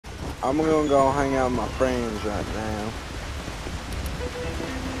I'm gonna go hang out with my friends right now.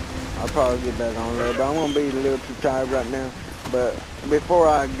 I'll probably get back on there, but I'm gonna be a little too tired right now. But before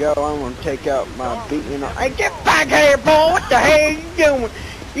I go, I'm gonna take out my beat. You know, hey, get back here, boy! What the hell you doing?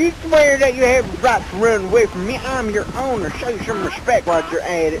 You swear that you have the right to run away from me? I'm your owner. Show you some respect while you're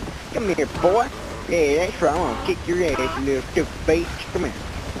at it. Come here, boy. Yeah, that's right. I'm gonna kick your ass, you little stupid bitch. Come here.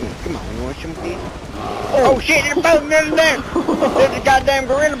 Yeah, come on, you want some of this? Oh shit, there's both nearly there. There's a goddamn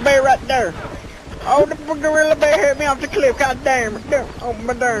gorilla bear right there. Oh, the gorilla bear hit me off the cliff. God damn it. Oh,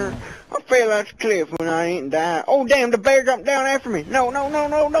 my darn. I fell off the cliff when I ain't died. Oh, damn, the bear jumped down after me. No,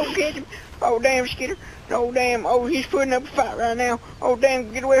 don't catch him. Oh, damn, Skitter. Oh, damn. Oh, he's putting up a fight right now. Oh,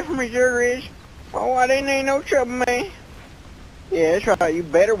 damn, get away from me, zzirGrizz. Oh, I didn't ain't no trouble, man. Yeah, that's right. You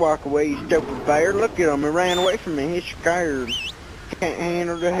better walk away, you stupid bear. Look at him. He ran away from me. He's scared. Can't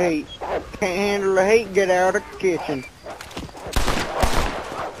handle the heat. Can't handle the heat. Get out of the kitchen.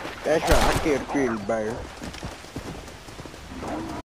 That's right. I killed a grizzly bear.